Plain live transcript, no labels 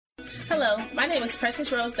Hello, my name is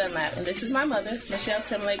Precious Rose Dunlap, and this is my mother, Michelle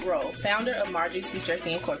Timberlake Roll, founder of Marjorie's Beef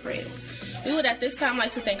Jerky Incorporated. We would at this time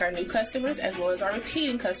like to thank our new customers as well as our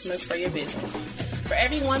repeating customers for your business. For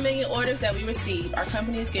every 1 million orders that we receive, our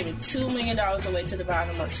company is giving $2 million away to divide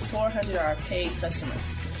amongst 400 of our paid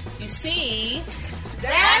customers. You see,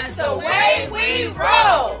 that's the way we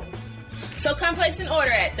roll! So come place an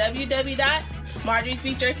order at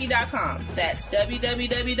www.marjoriesbeefjerky.com. That's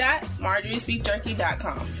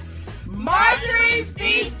www.marjoriesbeefjerky.com. Marjorie's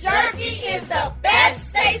Beef Jerky is the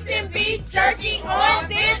best tasting beef jerky on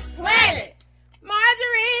this planet.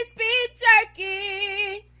 Marjorie's Beef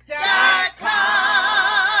Jerky.com.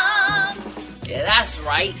 Yeah, that's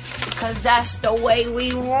right, because that's the way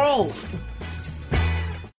we roll.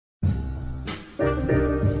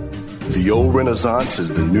 The old Renaissance is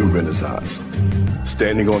the new Renaissance,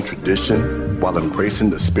 standing on tradition while embracing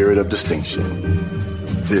the spirit of distinction.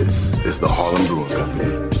 This is the Harlem Brewing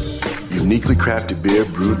Company. Uniquely crafted beer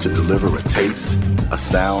brewed to deliver a taste, a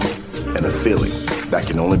sound, and a feeling that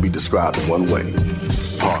can only be described in one way,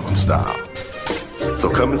 Harlem style.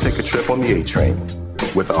 So come and take a trip on the A train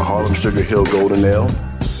with our Harlem Sugar Hill Golden Ale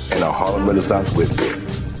and our Harlem Renaissance Wit Beer,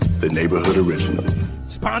 the neighborhood original.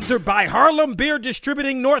 Sponsored by Harlem Beer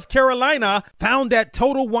Distributing North Carolina, found at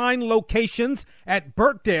Total Wine locations at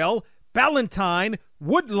Birkdale, Ballantyne,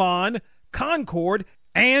 Woodlawn, Concord,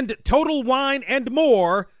 and Total Wine and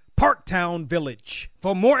More, Parktown Village.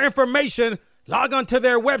 For more information, log on to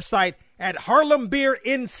their website at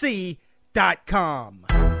harlembeernc.com.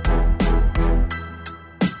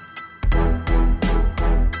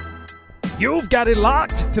 You've got it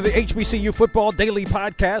locked to the HBCU Football Daily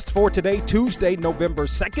Podcast for today, Tuesday, November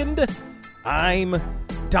 2nd. I'm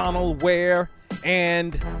Donald Ware,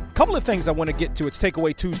 and a couple of things I want to get to. It's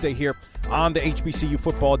Takeaway Tuesday here on the HBCU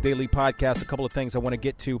Football Daily Podcast. A couple of things I want to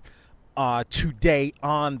get to today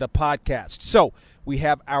on the podcast. So we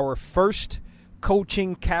have our first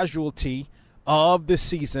coaching casualty of the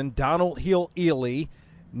season, Donald Hill-Ely,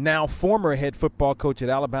 now former head football coach at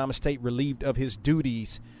Alabama State, relieved of his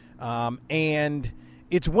duties. And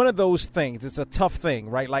it's one of those things. It's a tough thing,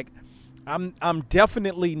 right? Like I'm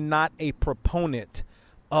definitely not a proponent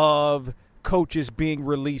of coaches being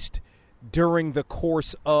released during the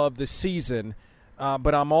course of the season.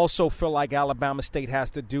 But I'm also feel like Alabama State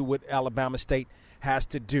has to do what Alabama State has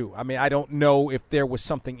to do. I mean, I don't know if there was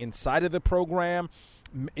something inside of the program,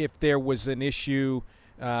 if there was an issue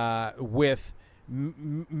with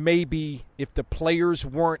maybe if the players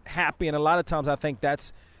weren't happy. And a lot of times I think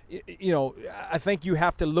that's, I think you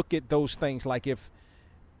have to look at those things. Like if,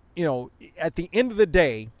 at the end of the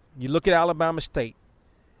day, you look at Alabama State,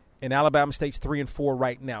 and Alabama State's 3-4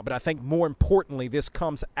 right now. But I think more importantly, this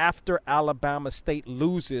comes after Alabama State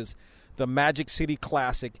loses the Magic City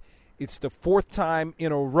Classic. It's the fourth time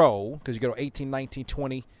in a row, because you go to 18, 19,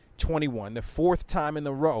 20, 21, the fourth time in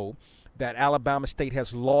a row that Alabama State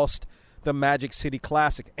has lost the Magic City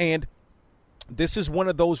Classic. And this is one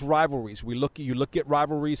of those rivalries. You look at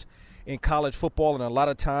rivalries in college football, and a lot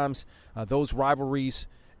of times those rivalries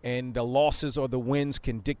and the losses or the wins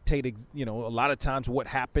can dictate, a lot of times what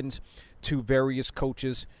happens to various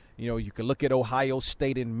coaches. You can look at Ohio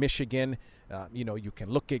State and Michigan. You can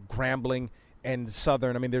look at Grambling and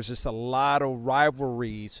Southern. I mean, there's just a lot of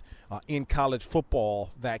rivalries in college football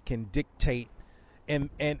that can dictate. And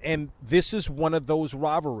this is one of those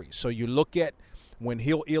rivalries. So you look at when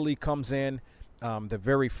Hill-Ely comes in the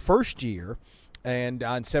very first year, and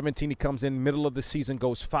on 17 he comes in middle of the season,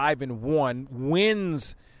 goes 5-1,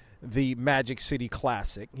 wins the Magic City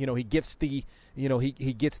Classic. He gets the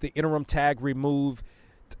he gets the interim tag removed,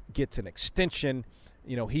 gets an extension.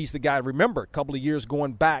 He's the guy. Remember, a couple of years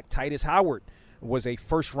going back, Titus Howard was a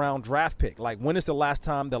first-round draft pick. Like, when is the last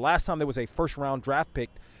time there was a first-round draft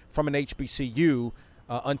pick from an HBCU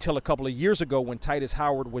until a couple of years ago when Titus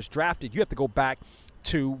Howard was drafted? You have to go back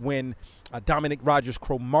to when Dominic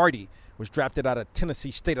Rodgers-Cromartie was drafted out of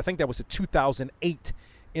Tennessee State. I think that was the 2008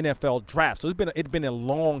 NFL draft. So it's been a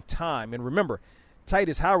long time. And remember,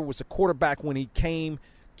 Titus Howard was a quarterback when he came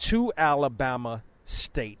to Alabama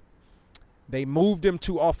State. They moved him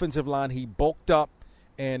to offensive line. He bulked up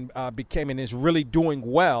and became and is really doing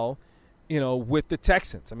well, with the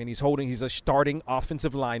Texans. I mean, he's a starting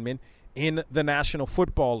offensive lineman in the National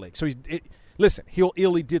Football League. So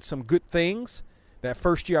Hill-Ely did some good things. That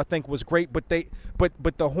first year I think was great, but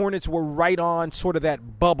the Hornets were right on sort of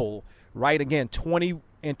that bubble, right? Again,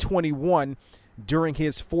 20-21 during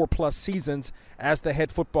his 4+ seasons as the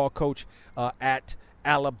head football coach at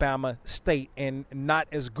Alabama State, and not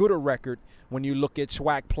as good a record when you look at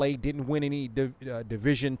SWAC play. Didn't win any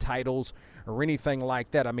division titles or anything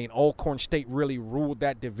like that. I mean, Alcorn State really ruled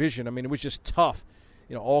that division. I mean, it was just tough.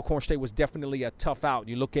 Alcorn State was definitely a tough out.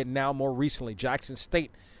 You look at now more recently, Jackson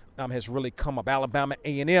State has really come up. Alabama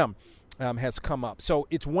A&M has come up. So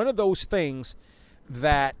it's one of those things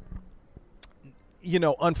that,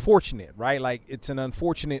 unfortunate, right? Like, it's an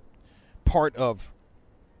unfortunate part of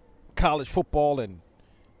college football and,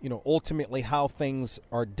 ultimately how things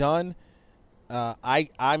are done.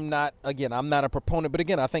 I'm not a proponent, but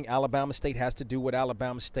again, I think Alabama State has to do what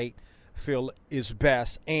Alabama State feel is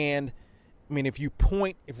best. And I mean, if we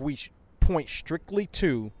point strictly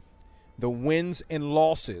to the wins and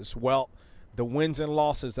losses, well, the wins and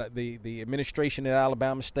losses that the administration at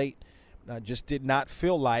Alabama State just did not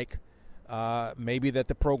feel like maybe that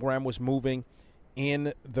the program was moving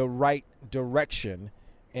in the right direction,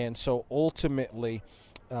 and so ultimately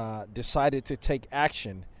decided to take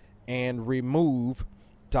action and remove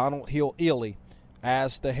Donald Hill-Ely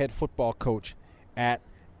as the head football coach at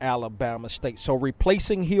Alabama State. So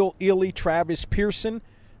replacing Hill-Ely, Travis Pearson,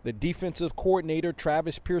 the defensive coordinator.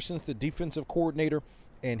 Travis Pearson's the defensive coordinator,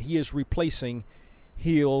 and he is replacing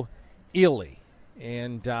Hill-Ely.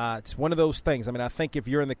 And it's one of those things. I mean, I think if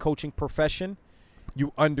you're in the coaching profession,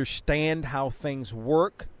 you understand how things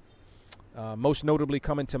work. Most notably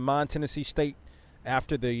coming to mind, Tennessee State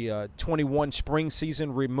after the 21 spring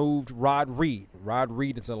season removed Rod Reed. Rod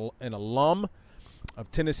Reed is an alum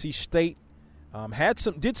of Tennessee State.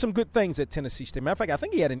 Did some good things at Tennessee State. Matter of fact, I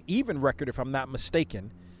think he had an even record, if I'm not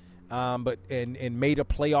mistaken, but made a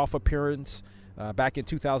playoff appearance back in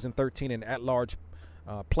 2013, an at-large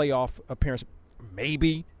playoff appearance.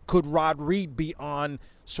 Maybe could Rod Reed be on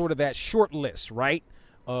sort of that short list, right,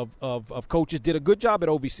 of coaches? Did a good job at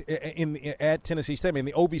OVC at Tennessee State. I mean,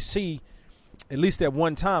 the OVC, at least at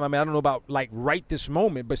one time, I mean, I don't know about like right this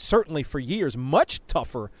moment, but certainly for years, much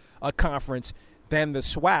tougher a conference than the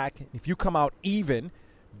SWAC. If you come out even,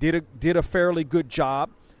 did a fairly good job,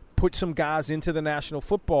 put some guys into the National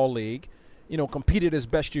Football League, competed as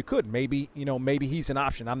best you could. Maybe he's an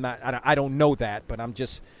option. I don't know that, but I'm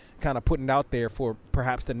just kind of putting it out there for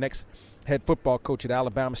perhaps the next head football coach at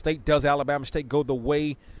Alabama State. Does Alabama State go the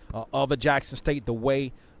way of a Jackson State, the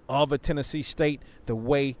way of a Tennessee State, the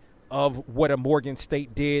way of what a Morgan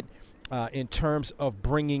State did in terms of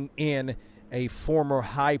bringing in a former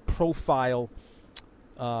high-profile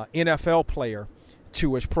NFL player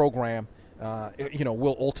to his program?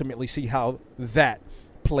 We'll ultimately see how that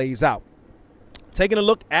plays out. Taking a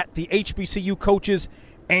look at the HBCU coaches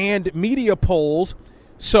and media polls.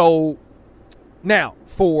 So now,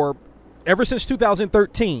 ever since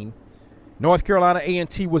 2013, North Carolina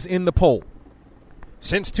A&T was in the poll.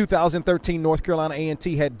 Since 2013, North Carolina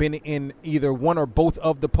A&T had been in either one or both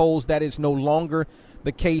of the polls. That is no longer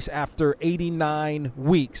the case after 89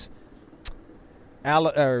 weeks.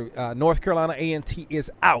 North Carolina A&T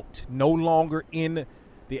is out, no longer in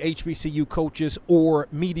the HBCU coaches or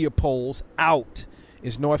media polls. Out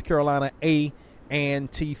is North Carolina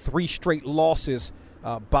A&T. 3 straight losses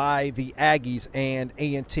by the Aggies, and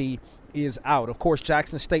A&T is out. Of course,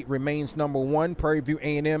 Jackson State remains number 1, Prairie View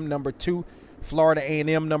A&M number 2, Florida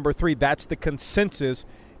A&M number 3. That's the consensus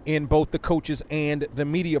in both the coaches and the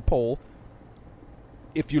media poll.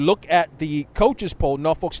 If you look at the coaches poll,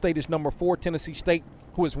 Norfolk State is number 4. Tennessee State,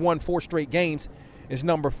 who has won 4 straight games, is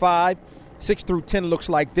number 5. 6 through 10 looks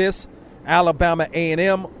like this: Alabama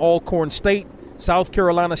A&M, Alcorn State, South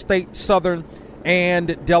Carolina State, Southern,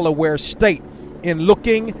 and Delaware State. In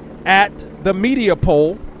looking at the media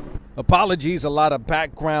poll, apologies, a lot of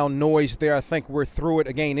background noise there. I think we're through it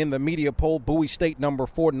again. In the media poll, Bowie State number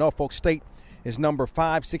 4, Norfolk State is number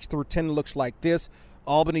 5. 6 through 10 looks like this: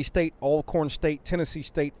 Albany State, Alcorn State, Tennessee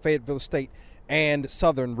State, Fayetteville State, and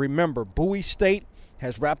Southern. Remember, Bowie State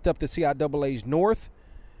has wrapped up the CIAA's North.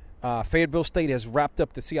 Fayetteville State has wrapped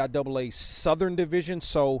up the CIAA Southern Division.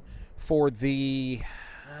 So for the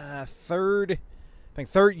third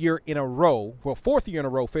year in a row, fourth year in a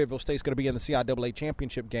row, Fayetteville State is going to be in the CIAA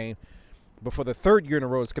championship game. But for the third year in a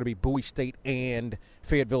row, it's going to be Bowie State and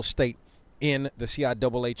Fayetteville State in the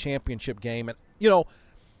CIAA championship game. And,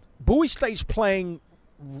 Bowie State's playing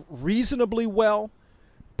reasonably well,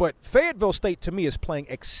 but Fayetteville State, to me, is playing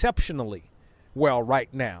exceptionally well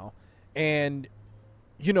right now. And,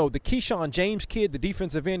 the Keyshawn James kid, the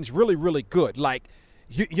defensive end, is really, really good. Like,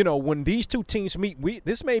 when these two teams meet,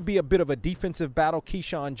 this may be a bit of a defensive battle.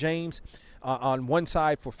 Keyshawn James on one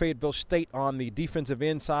side for Fayetteville State on the defensive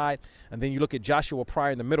end side, and then you look at Joshua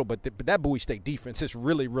Pryor in the middle. But that Bowie State defense is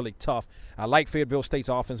really, really tough. I like Fayetteville State's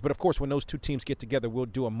offense, but of course, when those two teams get together, we'll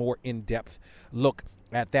do a more in-depth look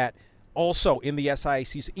at that. Also, in the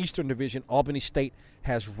SIAC's Eastern Division, Albany State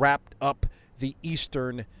has wrapped up the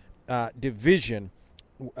Eastern division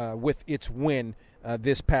with its win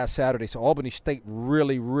this past Saturday. So Albany State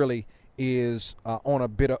really is on a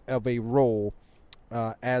bit of a roll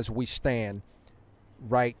as we stand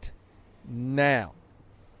right now.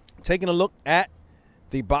 Taking a look at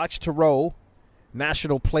the Box to Row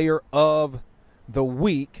National Player of the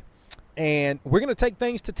Week, and we're going to take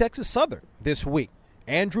things to Texas Southern this week.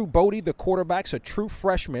 Andrew Bodie, the quarterback's a true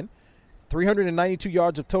freshman, 392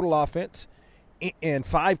 yards of total offense and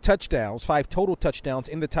 5 total touchdowns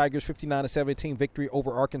in the Tigers' 59-17 victory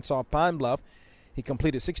over Arkansas Pine Bluff. He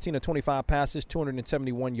completed 16 of 25 passes,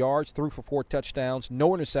 271 yards, threw for 4 touchdowns, no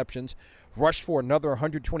interceptions, rushed for another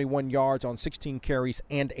 121 yards on 16 carries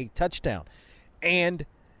and a touchdown. And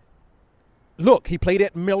look, he played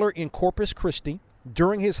at Miller in Corpus Christi.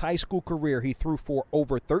 During his high school career, he threw for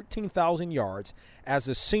over 13,000 yards. As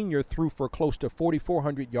a senior, threw for close to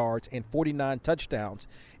 4,400 yards and 49 touchdowns,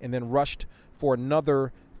 and then rushed for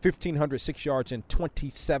another 1,506 yards and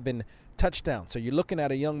 27 touchdowns. So you're looking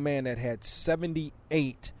at a young man that had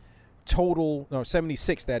 76 total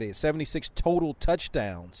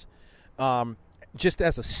touchdowns just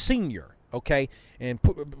as a senior, okay? And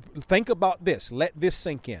think about this. Let this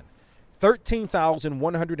sink in.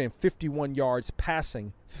 13,151 yards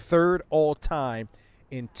passing, third all-time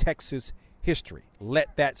in Texas history.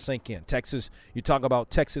 Let that sink in. Texas, you talk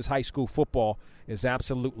about Texas high school football is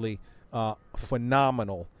absolutely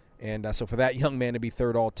phenomenal. And so for that young man to be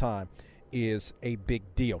third all-time is a big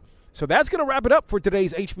deal. So that's going to wrap it up for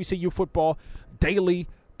today's HBCU Football Daily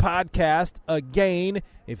Podcast. Again,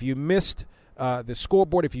 if you missed the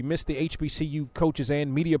scoreboard, if you missed the HBCU coaches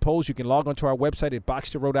and media polls, you can log on to our website at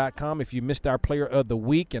boxtorow.com. If you missed our player of the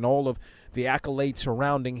week and all of the accolades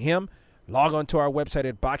surrounding him, log on to our website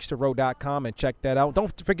at boxtorow.com and check that out.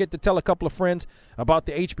 Don't forget to tell a couple of friends about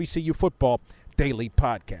the HBCU Football Daily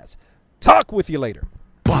Podcast. Talk with you later.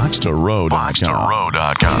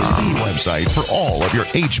 BoxToRow.com is the website for all of your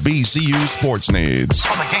HBCU sports needs.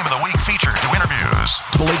 From the Game of the Week feature to interviews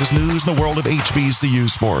to the latest news in the world of HBCU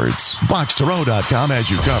sports, BoxToRow.com has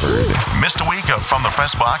you covered. Missed a week of From the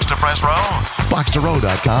Press Box to Press Row?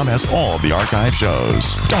 BoxToRow.com has all the archive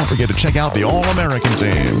shows. Don't forget to check out the All-American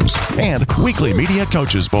teams and weekly media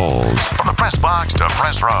coaches polls. From the Press Box to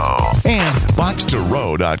Press Row and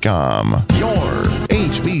BoxToRow.com, your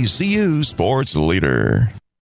HBCU sports leader.